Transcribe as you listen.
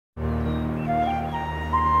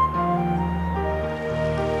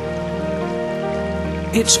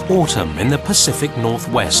It's autumn in the Pacific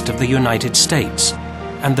Northwest of the United States,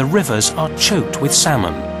 and the rivers are choked with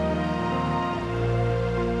salmon.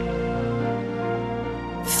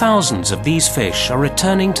 Thousands of these fish are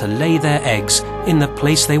returning to lay their eggs in the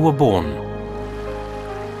place they were born.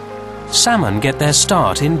 Salmon get their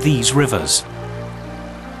start in these rivers.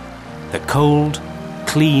 The cold,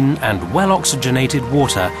 clean and well-oxygenated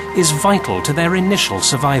water is vital to their initial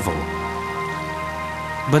survival.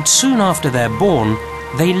 But soon after they're born,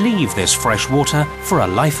 they leave this fresh water for a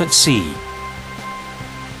life at sea.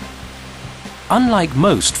 Unlike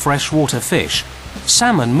most freshwater fish,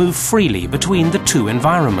 salmon move freely between the two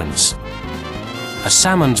environments. A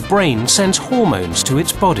salmon's brain sends hormones to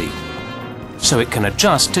its body, so it can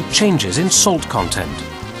adjust to changes in salt content.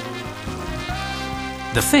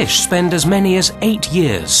 The fish spend as many as 8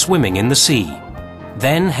 years swimming in the sea,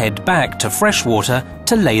 then head back to freshwater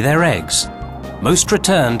to lay their eggs. Most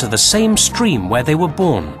return to the same stream where they were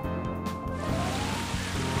born.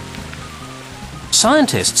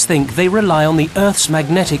 Scientists think they rely on the Earth's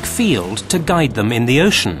magnetic field to guide them in the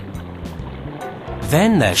ocean.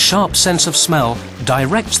 Then their sharp sense of smell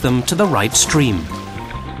directs them to the right stream.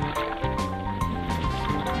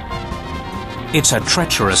 It's a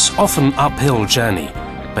treacherous, often uphill journey,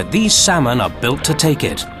 but these salmon are built to take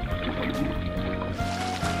it.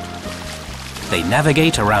 They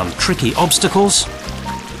navigate around tricky obstacles,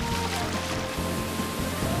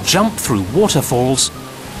 jump through waterfalls,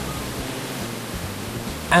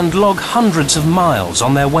 and log hundreds of miles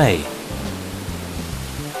on their way.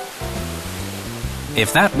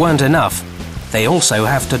 If that weren't enough, they also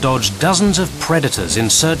have to dodge dozens of predators in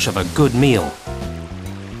search of a good meal.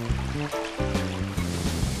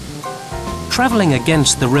 Traveling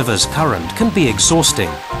against the river's current can be exhausting,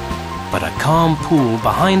 but a calm pool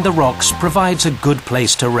behind the rocks provides a good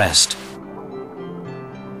place to rest.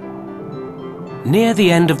 Near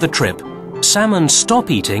the end of the trip, salmon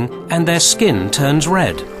stop eating and their skin turns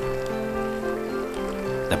red.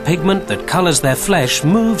 The pigment that colors their flesh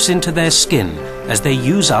moves into their skin as they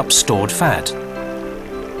use up stored fat.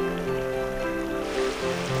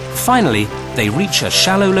 Finally, they reach a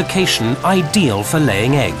shallow location ideal for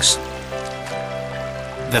laying eggs.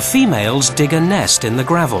 The females dig a nest in the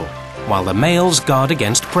gravel, while the males guard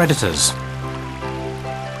against predators.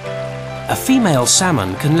 A female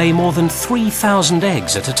salmon can lay more than 3,000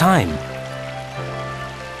 eggs at a time.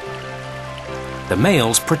 The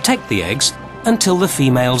males protect the eggs until the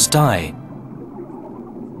females die.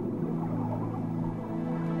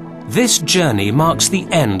 This journey marks the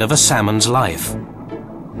end of a salmon's life.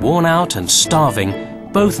 Worn out and starving,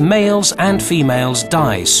 both males and females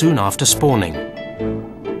die soon after spawning.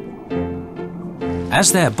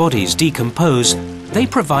 As their bodies decompose, they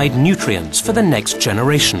provide nutrients for the next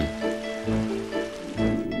generation.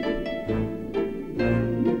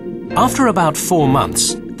 After about 4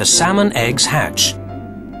 months, the salmon eggs hatch.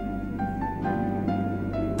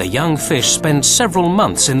 The young fish spend several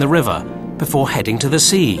months in the river before heading to the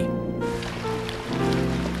sea.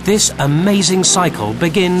 This amazing cycle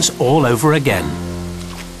begins all over again.